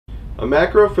A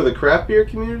macro for the craft beer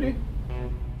community?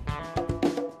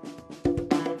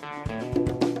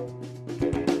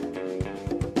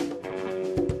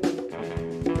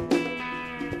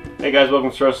 Hey guys, welcome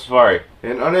to Cirrhosis Safari.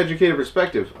 An uneducated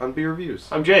perspective on beer reviews.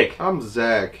 I'm Jake. I'm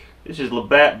Zach. This is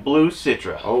Labatt Blue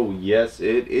Citra. Oh yes,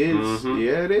 it is. Mm-hmm.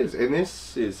 Yeah, it is. And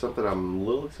this is something I'm a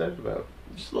little excited about.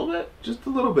 Just a little bit? Just a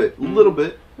little bit. Mm. A little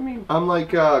bit. I mean, I'm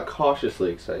like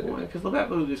cautiously excited. because Labatt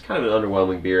Blue is kind of an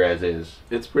underwhelming beer as is.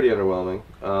 It's pretty underwhelming.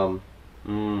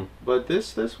 Mm. But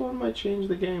this one might change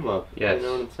the game up. Yes. You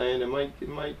know what I'm saying? It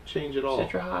might change it all.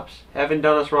 Citra hops haven't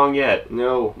done us wrong yet.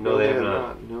 No, they have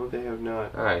not. No, they have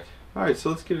not. Alright. Alright,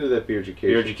 so let's get into that beer education.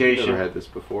 Beer education. I've never had this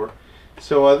before.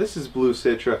 So this is Blue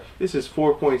Citra. This is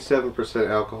 4.7%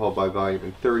 alcohol by volume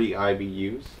and 30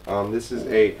 IBUs. This is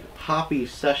a hoppy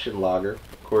session lager,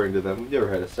 according to them. We've never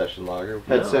had a session lager. We've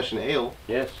had session ale,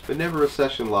 Yes. but never a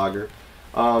session lager.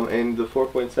 And the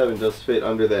 4.7 does fit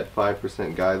under that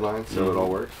 5% guideline, so it all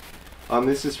works.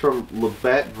 This is from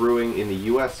Labatt Brewing in the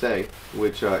USA,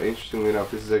 which, interestingly enough,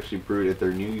 this is actually brewed at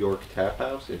their New York tap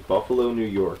house in Buffalo, New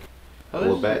York.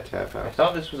 Oh, Labatt tap I house.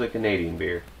 thought this was a Canadian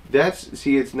beer.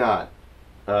 See, it's not.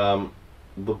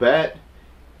 Labatt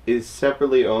is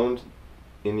separately owned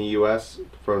in the U.S.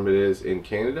 from it is in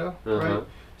Canada, right?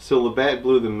 So Labatt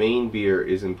Blue, the main beer,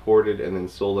 is imported and then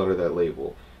sold under that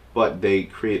label. But they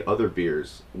create other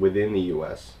beers within the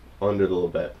U.S. under the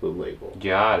Labatt Blue label.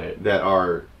 Got it. That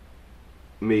are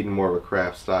made in more of a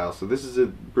craft style. So this is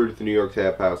brewed at the New York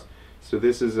Tap House. So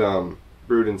this is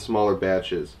brewed in smaller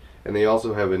batches. And they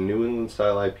also have a New England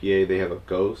style IPA. They have a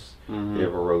Ghost. Mm-hmm. They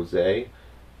have a Rosé.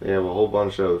 They have a whole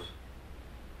bunch of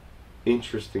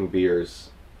interesting beers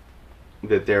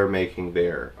that they're making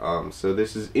there. So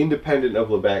this is independent of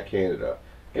Labatt Canada.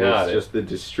 And it's just the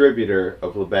distributor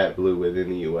of Labatt Blue within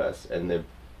the U.S. And they've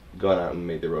gone out and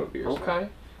made their own beers. Okay.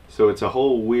 So it's a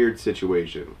whole weird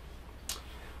situation.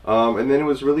 And then it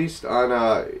was released on,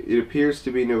 it appears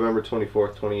to be November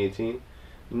 24th, 2018.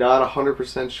 Not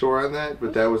 100% sure on that,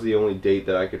 but that was the only date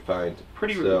that I could find.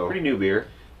 Pretty new beer.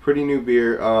 Pretty new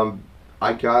beer.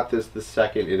 I got this the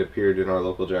second it appeared in our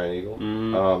local Giant Eagle.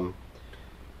 Mm-hmm.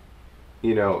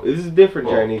 You know, this is a different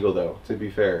Giant Eagle, though, to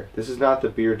be fair. This is not the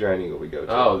beer Giant Eagle we go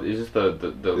to. Oh, is this the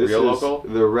this real is local?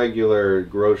 The regular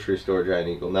grocery store Giant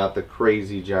Eagle, not the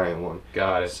crazy giant one.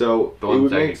 Got it. So it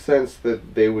would make sense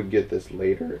that they would get this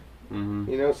later. Mm-hmm.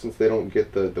 You know, since they don't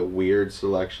get the weird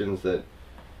selections that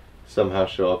somehow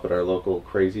show up at our local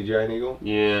crazy Giant Eagle.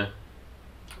 Yeah.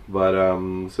 But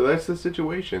so that's the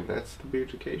situation. That's the beer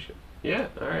education. Yeah.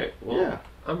 All right. Well, yeah.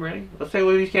 I'm ready. Let's take a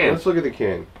look at these cans. Let's look at the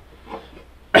can.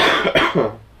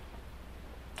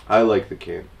 I like the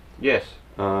can. Yes.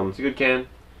 It's a good can.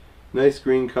 Nice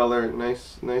green color.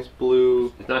 Nice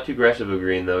blue. It's not too aggressive of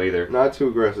green though either. Not too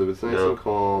aggressive. It's nice and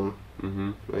calm.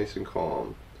 Mm-hmm. Nice and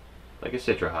calm. Like a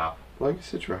Citra hop. Like a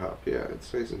Citra hop, yeah.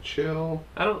 It's nice and chill.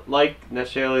 I don't like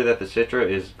necessarily that the Citra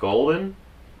is golden.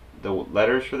 The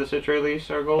letters for the Citra at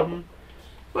least are golden.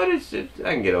 But I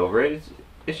can get over it.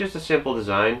 It's just a simple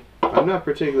design. I'm not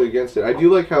particularly against it. I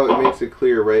do like how it makes it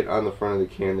clear right on the front of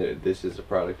the can that this is a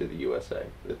product of the USA.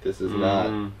 That this is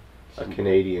not a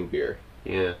Canadian beer.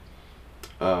 Yeah.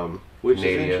 Which is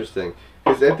interesting.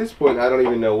 Because at this point, I don't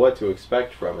even know what to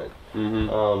expect from it.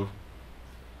 Mm-hmm.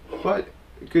 But,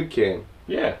 good can.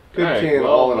 Yeah. Good can,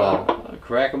 all in all.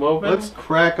 Crack them open. Let's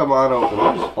crack them on open.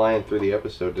 I'm just flying through the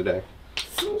episode today.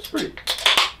 It's pretty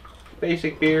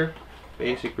basic beer.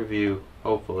 Basic review.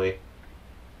 Hopefully.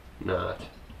 Not.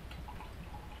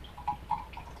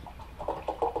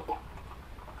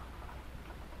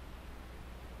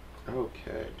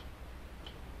 Okay.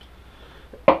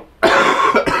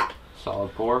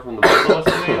 Solid pour from the bottle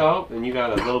today. Oh, and you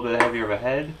got a little bit heavier of a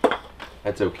head.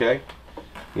 That's okay.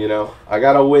 You know, I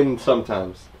gotta win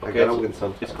sometimes. Okay, I gotta win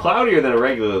sometimes. It's cloudier than a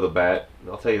regular Labatt.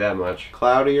 I'll tell you that much.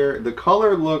 Cloudier. The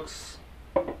color looks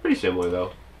pretty similar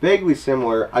though. Vaguely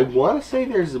similar. I want to say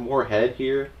there's more head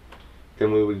here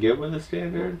than we would get with a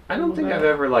standard. I don't think I've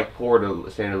ever poured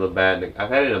a standard Labatt. I've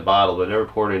had it in a bottle, but never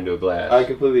poured it into a glass. I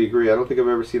completely agree. I don't think I've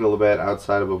ever seen a Labatt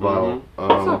outside of a bottle.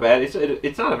 It's not bad.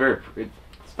 It's not a very.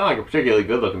 It's not like a particularly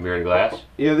good looking beer in a glass.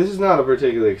 Yeah, this is not a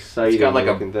particularly exciting. It's got like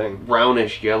a thing.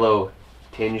 brownish yellow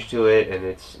tinge to it, and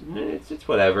it's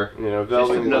whatever. You know,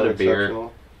 just another beer. You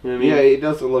know what I mean? Yeah, it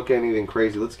doesn't look anything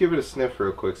crazy. Let's give it a sniff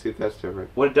real quick. See if that's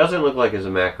different. What it doesn't look like is a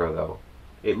macro though.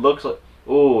 It looks like.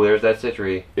 Oh, there's that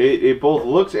Citra. It both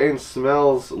looks and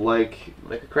smells like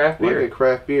a craft beer. Like a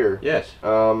craft beer. Yes.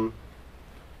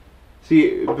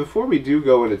 See, before we do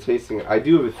go into tasting, I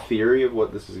do have a theory of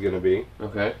what this is going to be.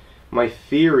 Okay. My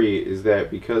theory is that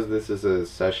because this is a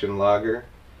session lager,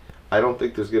 I don't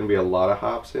think there's going to be a lot of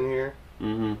hops in here.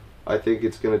 Mm-hmm. I think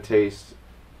it's gonna taste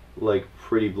like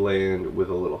pretty bland with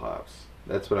a little hops.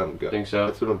 That's what I'm good. Think so?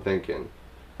 That's what I'm thinking.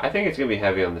 I think it's gonna be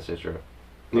heavy on the Citra.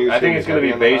 I think it's gonna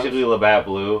be basically Labatt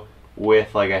Blue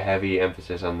with like a heavy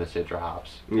emphasis on the Citra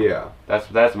hops. Yeah.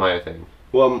 That's my thing.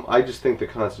 Well, I just think the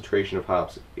concentration of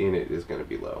hops in it is going to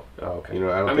be low. Oh, okay. You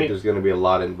know, I don't think there's going to be a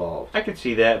lot involved. I could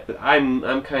see that, but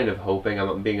I'm kind of hoping,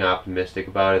 I'm being optimistic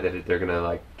about it, that they're going to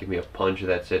like give me a punch of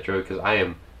that Citra, because I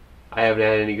haven't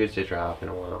had any good Citra hop in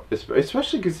a while.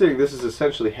 Especially considering this is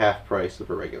essentially half price of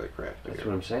a regular craft beer. That's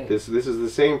what I'm saying. This is the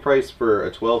same price for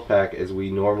a 12-pack as we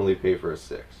normally pay for a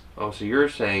 6. Oh, so you're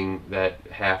saying that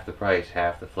half the price,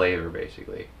 half the flavor,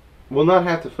 basically. Well, not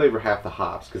half the flavor, half the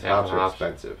hops, because hops are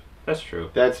expensive. That's true.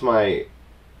 That's my...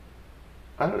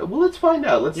 I don't know. Well, let's find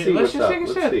out. Let's see what's up.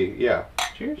 Let's see. Yeah.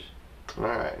 Cheers. All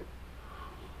right.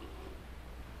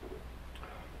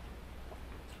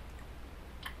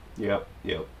 Yep.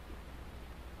 It's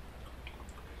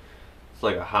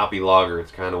like a hoppy lager.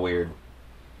 It's kind of weird.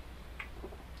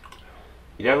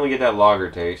 You definitely get that lager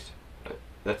taste.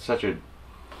 That's such a...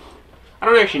 I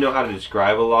don't actually know how to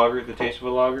describe a lager, the taste of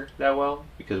a lager, that well,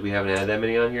 because we haven't had that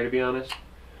many on here, to be honest.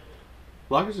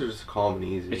 Lagers are just calm and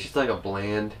easy. It's just like a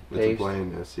bland taste. It's a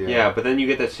blandness, yeah. Yeah, but then you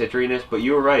get that citriness. But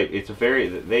you were right. It's a very...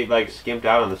 They like skimped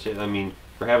out on the... I mean,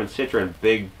 for having Citra in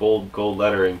big, bold, gold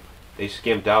lettering, they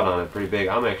skimped out on it pretty big.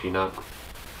 I'm actually not...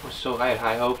 I had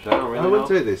high hopes. I don't really know. I wouldn't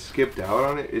say they skipped out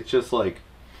on it. It's just like...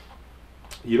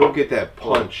 You don't get that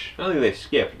punch. I don't think they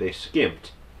skipped. They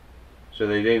skimped. So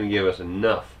they didn't give us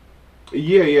enough.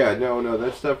 Yeah. No,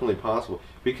 that's definitely possible.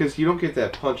 Because you don't get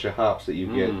that punch of hops that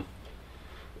you get...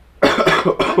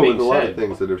 with a lot of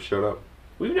things that have showed up.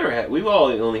 We've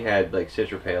all only had like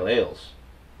Citra Pale Ales,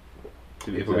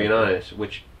 if we're being honest,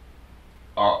 which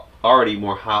are already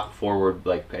more hop forward.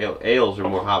 Like pale ales are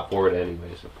more hop forward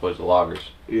anyways, opposed to lagers.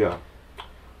 Yeah.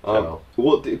 Well,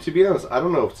 to be honest, I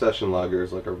don't know if session lager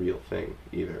is like a real thing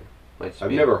either.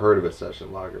 I've never heard of a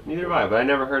session lager before. Neither have I, but I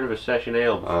never heard of a session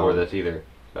ale before this either.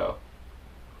 So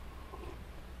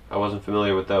I wasn't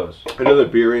familiar with those. Another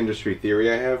beer industry theory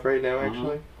I have right now,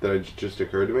 actually, that just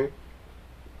occurred to me,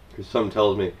 is something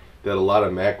tells me that a lot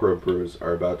of macro-brews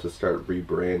are about to start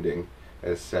rebranding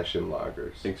as session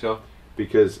lagers. Think so?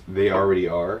 Because they already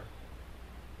are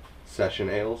session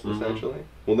ales, essentially.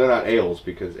 Well, they're not ales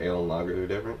because ale and lager are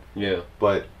different. Yeah.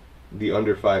 But the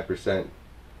under 5%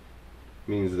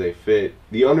 means they fit.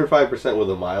 The under 5% with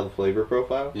a mild flavor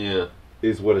profile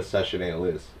is what a session ale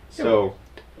is. Yeah. So...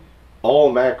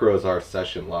 all macros are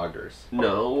session lagers.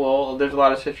 No, well, there's a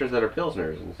lot of Citras that are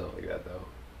Pilsners and stuff like that, though.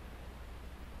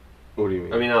 What do you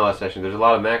mean? I mean, not a lot of session. There's a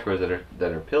lot of macros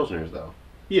that are Pilsners, though.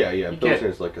 Yeah.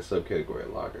 Pilsner's like a subcategory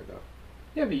of lager, though.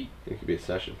 Yeah, but it could be a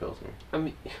session Pilsner. I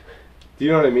mean, do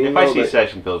you know what I mean? If I see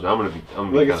session Pilsner, I'm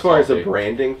gonna be like, as far as a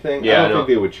branding thing, yeah, I don't think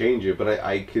they would change it, but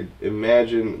I could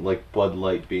imagine like Bud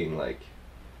Light being like,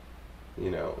 you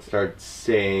know, start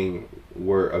saying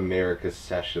we're America's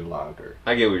session lager.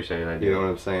 I get what you're saying. I do. You know what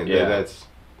I'm saying? Yeah. That's...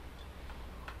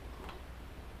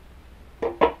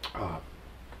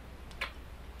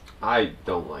 I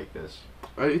don't like this.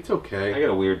 It's okay. I get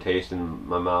a weird taste in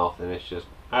my mouth, and it's just...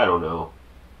 I don't know.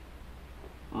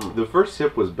 The first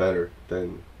sip was better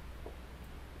than...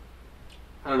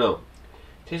 I don't know.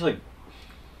 It tastes like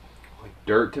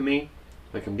dirt to me.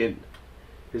 Like I'm getting...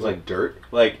 It's like dirt?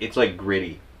 Like, it's like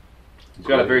gritty. It's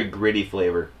got a very gritty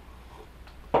flavor.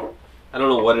 I don't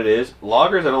know what it is.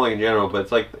 Lagers I don't like in general,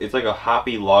 but it's like a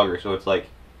hoppy lager, so it's like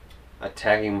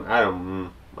attacking. I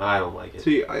don't like it.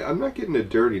 See, I'm not getting a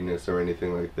dirtiness or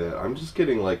anything like that. I'm just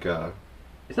getting like a...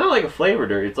 It's not like a flavor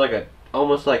dirt. It's like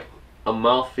almost like a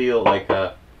mouthfeel, like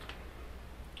a...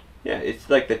 Yeah, it's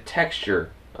like the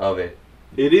texture of it.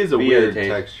 It is a weird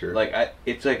texture. Like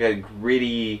it's like a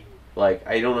gritty. Like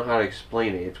I don't know how to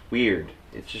explain it. It's weird.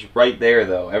 It's just right there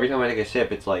though. Every time I take a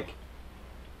sip, it's like...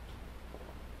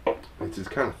 It's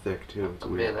just kind of thick too. It's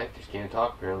weird. Man, I just can't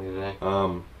talk apparently today.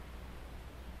 I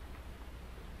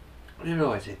don't know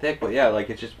why I say thick, but yeah, like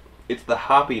it's the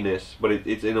hoppiness, but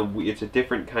it's a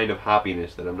different kind of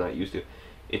hoppiness that I'm not used to.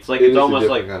 It's like it's almost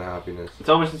like kind of hoppiness. It's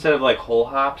almost instead of like whole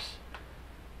hops,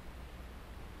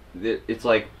 it's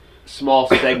like small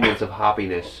segments of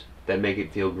hoppiness that make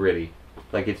it feel gritty.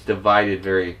 Like it's divided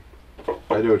very...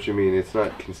 I know what you mean. It's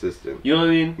not consistent. You know what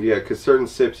I mean? Yeah, because certain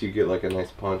sips you get like a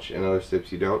nice punch, and other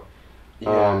sips you don't.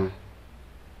 Yeah.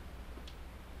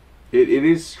 It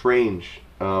is strange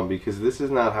because this is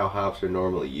not how hops are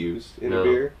normally used in a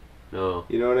beer. No.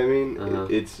 You know what I mean?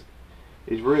 It's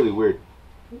really weird.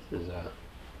 This is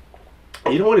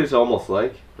You know what it's almost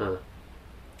like? Huh.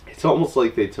 It's almost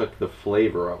like they took the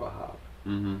flavor of a hop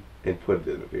and put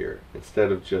it in a beer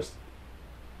instead of just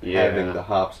having the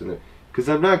hops in it. Because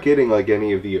I'm not getting like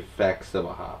any of the effects of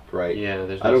a hop, right? Yeah,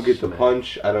 there's no I don't get the smack.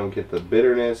 punch. I don't get the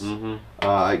bitterness. Mm-hmm.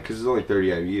 Because it's only 30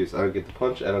 IBUs. I don't get the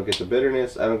punch. I don't get the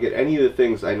bitterness. I don't get any of the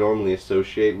things I normally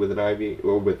associate with an IB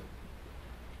or with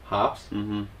hops.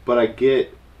 Mm-hmm. But I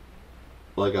get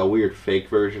like a weird fake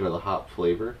version of the hop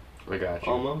flavor. I got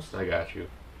you. Almost. I got you.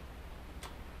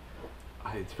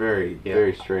 It's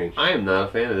very strange. I am not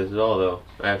a fan of this at all, though.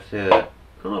 I have to say that.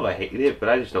 I don't know if I hate it, but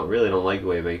I just don't like the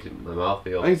way it makes my mouth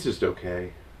feel. I think it's just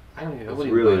okay. I don't even know. It's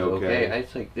really okay.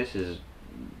 It's like this is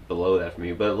below that for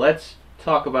me. But let's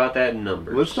talk about that in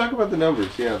numbers. Let's talk about the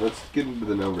numbers. Yeah, let's get into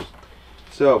the numbers.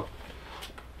 So,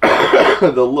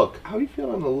 the look. How do you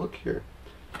feel on the look here?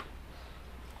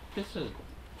 This is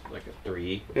like a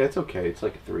 3. Yeah, it's okay. It's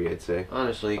like a 3, I'd say.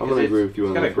 Honestly, I'm gonna agree with you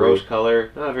on it's the got a gross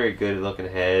color. Not a very good looking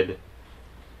head.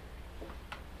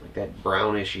 Like that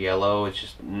brownish yellow. It's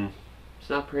just, it's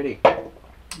not pretty.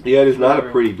 Yeah, it is not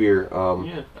a pretty beer.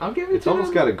 Yeah, I'll give it. It's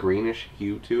almost got a greenish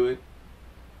hue to it.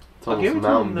 It's almost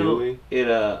Mountain Dewy.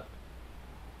 I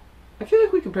feel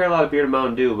like we compare a lot of beer to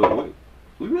Mountain Dew, but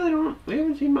we really don't. We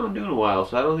haven't seen Mountain Dew in a while,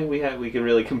 so I don't think we can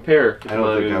really compare. I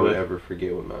don't think I would ever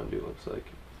forget what Mountain Dew looks like.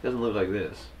 It doesn't look like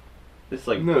this. It's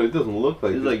like no, it doesn't look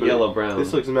like this. It's like yellow brown.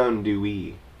 This looks Mountain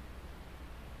Dewy.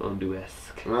 Mountain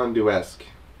Dew-esque. Mountain Dew-esque.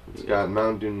 It's got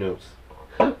Mountain Dew notes.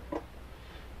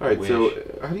 Alright, so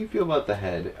how do you feel about the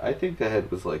head? I think the head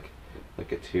was like a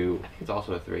 2. I think it's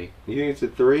also a 3. You think it's a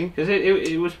 3? Because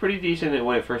it was pretty decent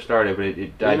when it first started, but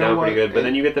it died down pretty good. But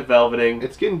then you get the velveting.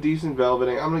 It's getting decent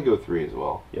velveting. I'm gonna go 3 as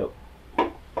well. Yep.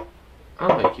 I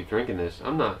don't like keep drinking this.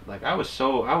 I'm not like I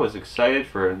was excited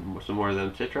for some more of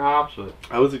them Citra hops, but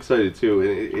I was excited too.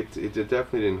 It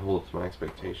definitely didn't hold up to my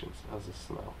expectations. How's the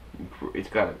smell?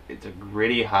 It's a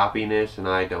gritty hoppiness, and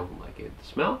I don't like it. The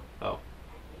smell? Oh,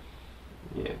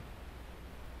 yeah.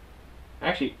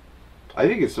 Actually, I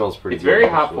think it smells pretty. It's very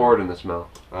hop forward in the smell.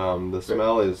 The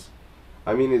smell is,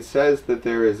 I mean, it says that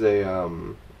there is a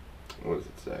what does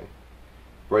it say?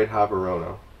 Bright hop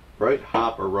aroma. Bright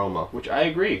hop aroma. Which I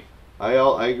agree.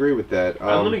 I agree with that.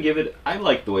 I'm gonna give it. I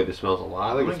like the way this smells a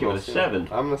lot. I'm gonna give it a 7.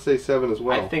 I'm gonna say 7 as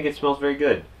well. I think it smells very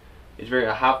good. It's very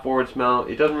a hop forward smell.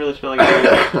 It doesn't really smell like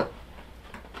a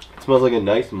It smells like a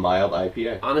nice mild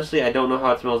IPA. Honestly, I don't know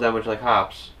how it smells that much like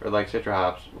hops or like Citra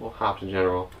hops. Well, hops in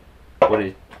general. When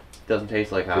it doesn't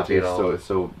taste like hops at all.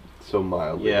 So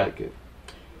mildly like it.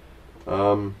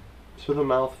 So the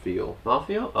mouthfeel.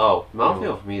 Mouthfeel? Oh,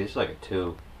 mouthfeel for me is like a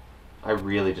 2. I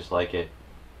really just like it.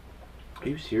 Are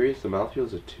you serious? The mouthfeel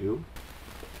is a 2?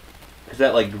 Is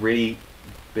that like gritty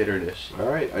bitterness?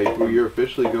 Alright, you're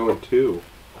officially going 2.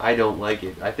 I don't like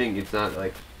it. I think it's not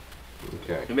like...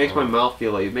 Okay. It makes my mouth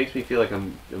feel like... It makes me feel like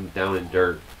I'm down in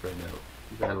dirt right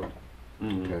now. I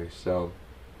don't... Okay, so...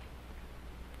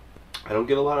 I don't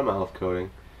get a lot of mouth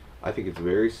coating. I think it's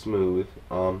very smooth.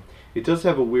 It does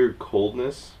have a weird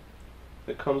coldness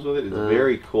that comes with it. It's a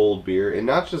very cold beer. And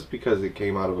not just because it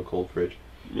came out of a cold fridge.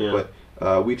 Yeah.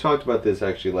 But we talked about this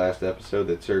actually last episode,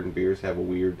 that certain beers have a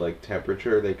weird like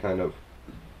temperature they kind of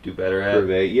do better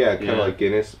at. Yeah, kind of like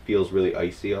Guinness feels really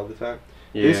icy all the time.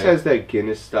 Yeah. This has that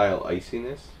Guinness style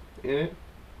iciness in it,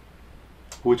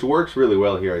 which works really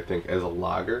well here, I think, as a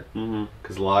lager.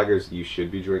 Because lagers, you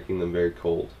should be drinking them very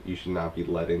cold. You should not be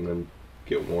letting them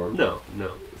get warm. No.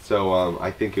 So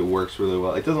I think it works really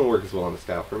well. It doesn't work as well on a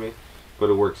stout for me, but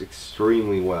it works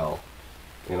extremely well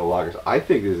in a lager. So I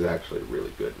think this is actually a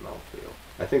really good mouthfeel.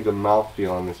 I think the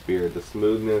mouthfeel on this beer, the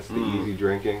smoothness, the easy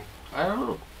drinking. I don't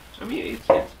know. I mean, it's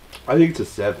I think it's a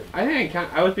 7.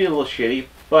 I was being a little shitty,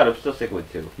 but I'm still sticking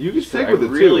with 2. You can stick with it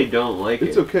too. I really don't like it.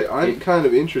 It's okay. I'm kind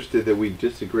of interested that we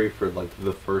disagree for like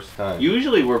the first time.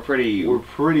 Usually we're pretty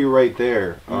right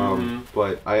there.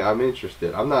 But I'm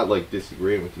interested. I'm not like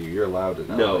disagreeing with you. You're allowed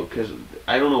to. No, because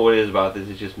I don't know what it is about this.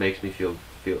 It just makes me feel.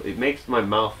 It makes my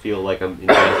mouth feel like I'm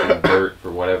ingesting dirt for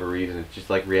whatever reason. It's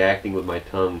just like reacting with my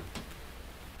tongue.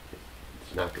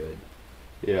 It's not good.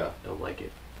 Yeah. Don't like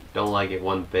it. Don't like it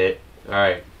one bit. All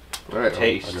right.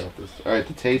 Taste. All right,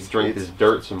 the taste. Drink this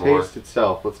dirt some more. Taste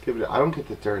itself. Let's give it. I don't get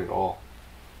the dirt at all.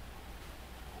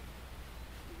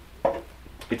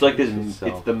 It's like this.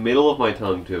 It's the middle of my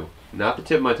tongue too. Not the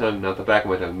tip of my tongue. Not the back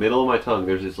of my tongue. Middle of my tongue.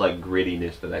 There's this like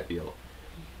grittiness that I feel.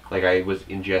 Like I was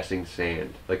ingesting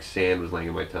sand. Like sand was laying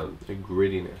in my tongue. The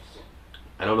grittiness.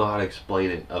 I don't know how to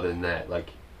explain it other than that.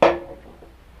 Like.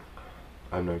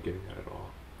 I'm not getting that at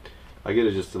all. I get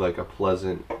it just like a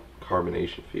pleasant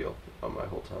carbonation feel on my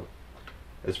whole tongue.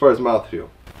 As far as mouthfeel.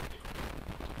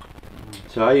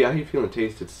 So how you feeling the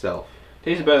taste itself?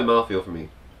 Taste is better than mouthfeel for me.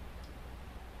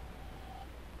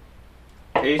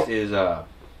 Taste is it's a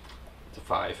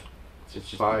 5. It's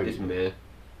just 5. It's meh.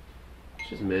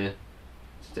 just meh.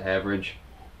 It's average.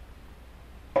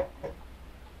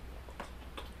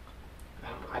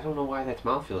 I don't know why that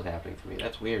mouthfeel is happening for me.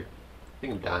 That's weird. I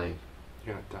think I'm dying.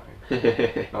 You're not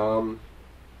dying.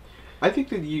 I think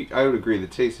that I would agree. The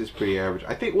taste is pretty average.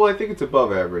 I think it's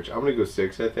above average. I'm gonna go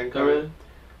 6. I think. Oh,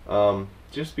 really?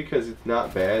 Just because it's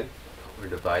not bad. We're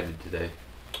divided today.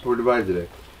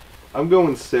 I'm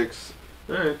going 6.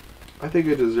 All right. I think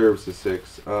it deserves a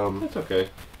 6. That's okay.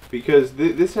 Because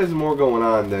this has more going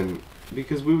on than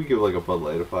because we would give like a Bud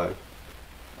Light a 5.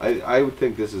 I would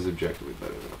think this is objectively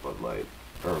better than a Bud Light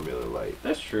or a Miller Lite.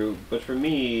 That's true, but for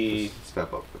me, it's a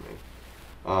step up for me.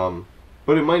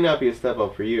 But it might not be a step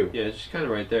up for you. Yeah, it's just kind of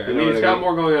right there. I mean, it's got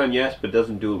more going on, yes, but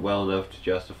doesn't do it well enough to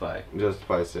justify.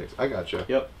 Justify 6. I gotcha.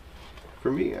 Yep.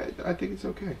 For me, I think it's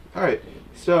okay. All right.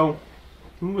 So,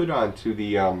 moving on to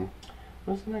the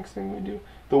what's the next thing we do?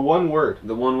 The one word.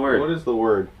 The one word. What is the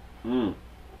word? Don't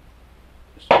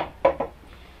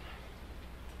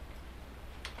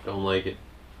like it.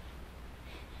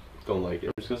 Don't like it.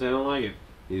 I'm just gonna say I don't like it.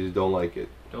 You just don't like it.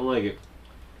 Don't like it.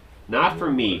 Not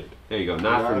for me. There you go.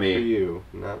 Not for me. Not for you.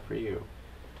 Not for you.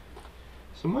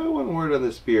 So my one word on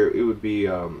this beer, it would be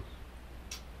I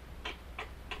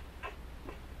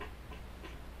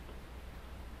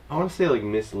want to say like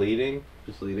misleading.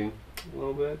 Misleading. A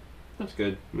little bit. That's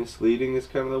good. Misleading is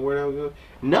kind of the word I would go.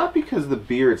 Not because the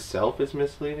beer itself is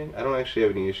misleading. I don't actually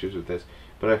have any issues with this.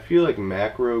 But I feel like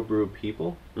Macro-Brew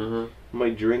people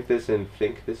might drink this and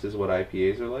think this is what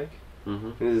IPAs are like.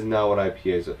 And this is not what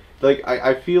IPAs are. Like,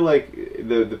 I feel like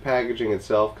the packaging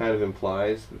itself kind of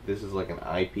implies that this is like an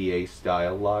IPA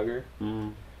style lager.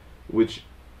 Which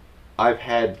I've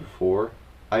had before.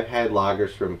 I've had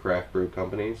lagers from craft brew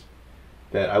companies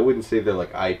that I wouldn't say they're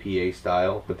like IPA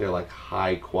style, but they're like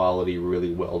high quality,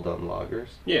 really well done lagers.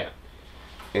 Yeah.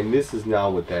 And this is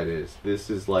not what that is. This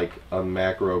is like a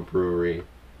macro brewery,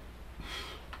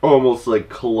 almost like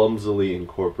clumsily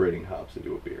incorporating hops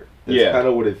into a beer. That's kind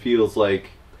of what it feels like.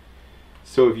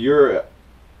 So if you're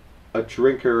a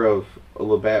drinker of a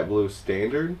Labatt Blue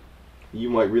Standard, you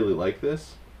might really like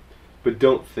this, but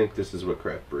don't think this is what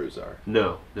craft brews are.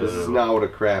 No. This is not what a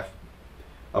properly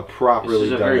done craft beer is. This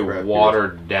is a very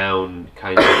watered down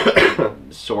kind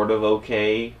of sort of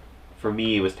okay. For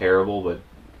me, it was terrible, but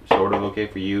sort of okay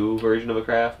for you version of a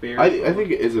craft beer. I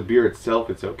think as a beer itself,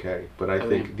 it's okay, but I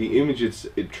think the image it's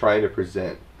trying to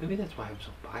present. Maybe that's why I'm so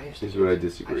biased. Is what I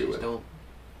disagree with.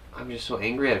 I'm just so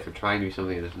angry at it for trying to be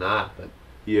something that it's not. But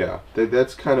yeah,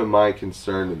 that's kind of my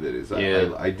concern with it. Is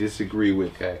I disagree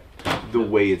with the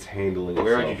way it's handling itself.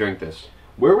 Where would you drink this?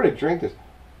 Where would I drink this?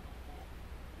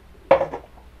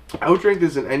 I would drink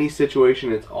this in any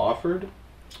situation it's offered.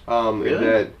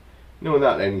 Really? No,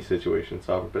 not any situation it's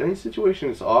offered, but any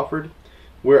situation it's offered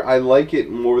where I like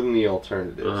it more than the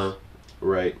alternatives.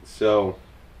 Right? So,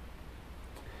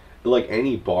 like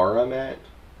any bar I'm at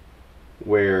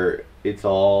where it's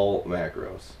all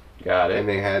macros. Got it. And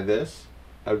they had this,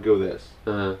 I would go this.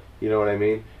 You know what I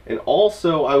mean? And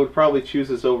also, I would probably choose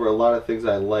this over a lot of things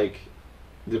I like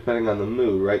depending on the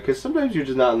mood, right? Because sometimes you're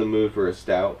just not in the mood for a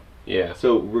stout. Yeah.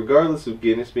 So, regardless of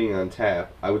Guinness being on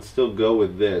tap, I would still go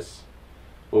with this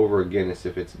over a Guinness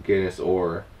if it's Guinness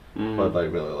or Bud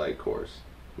Light, Miller Lite, Coors.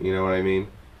 You know what I mean?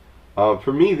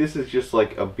 For me, this is just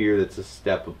like a beer that's a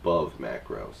step above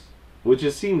macros. Which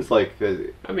it seems like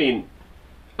the... I mean,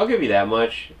 I'll give you that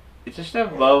much. It's a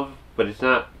step above, but it's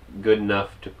not good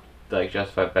enough to like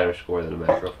justify a better score than a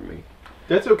macro for me.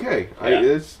 That's okay. Yeah.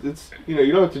 It's you know,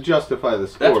 you don't have to justify the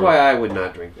score. That's why I would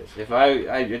not drink this. If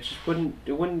I just wouldn't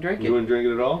drink it. You wouldn't drink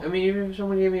it at all? I mean, even if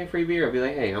someone gave me a free beer, I'd be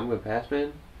like, hey, I'm going to pass,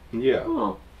 man. Yeah.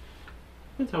 Well,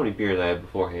 that's how many beers I had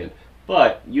beforehand.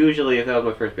 But usually, if that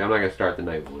was my first beer, I'm not going to start the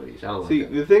night with one of these. I don't See,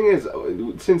 like the thing is,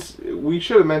 since we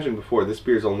should have mentioned before, this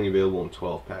beer is only available in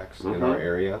 12 packs in our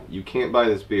area. You can't buy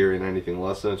this beer in anything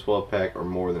less than a 12 pack or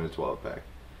more than a 12 pack.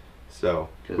 So,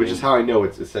 which is how I know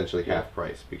it's essentially half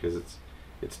price, because it's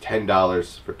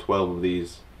 $10 for 12 of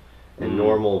these, and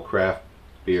normal craft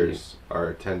beers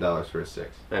are $10 for a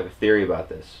 6. I have a theory about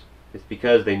this. It's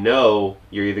because they know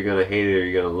you're either going to hate it or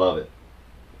you're going to love it.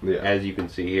 Yeah. As you can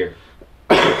see here.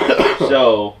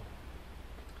 So,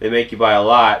 they make you buy a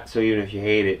lot, so even if you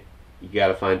hate it, you got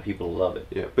to find people who love it.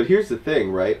 Yeah, but here's the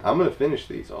thing, right? I'm going to finish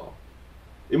these all.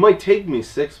 It might take me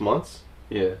 6 months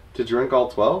to drink all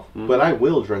 12, but I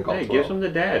will drink all 12. Hey, give some to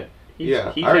Dad. He's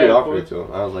I already offered it to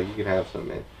him. I was like, you can have some,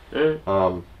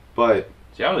 man. But...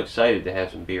 See, I was excited to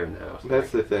have some beer in the house.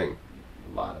 That's the thing.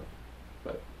 A lot of...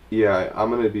 Yeah, I'm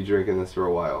gonna be drinking this for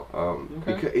a while.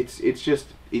 Because it's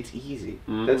easy.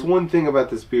 That's one thing about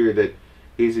this beer that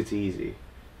is it's easy.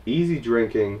 Easy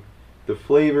drinking. The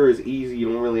flavor is easy.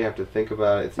 You don't really have to think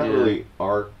about it. It's not really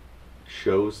our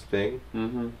show's thing.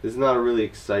 This is not a really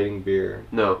exciting beer.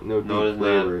 No deep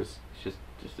flavors. It's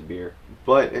just a beer.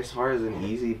 But as far as an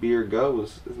easy beer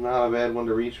goes, it's not a bad one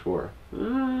to reach for.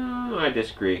 I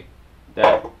disagree.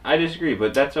 I disagree,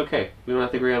 but that's okay. We don't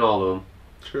have to agree on all of them.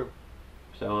 True.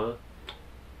 So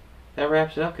that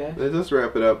wraps it up, guys. That does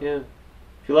wrap it up. Yeah.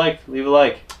 If you liked, leave a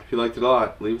like. If you liked it a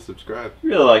lot, leave a subscribe. If you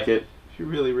really liked it. If you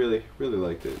really, really, really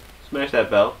liked it. Smash that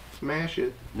bell. Smash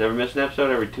it. Never miss an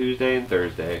episode every Tuesday and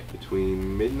Thursday.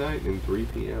 Between midnight and 3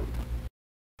 p.m.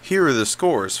 Here are the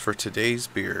scores for today's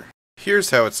beer.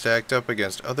 Here's how it stacked up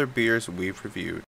against other beers we've reviewed.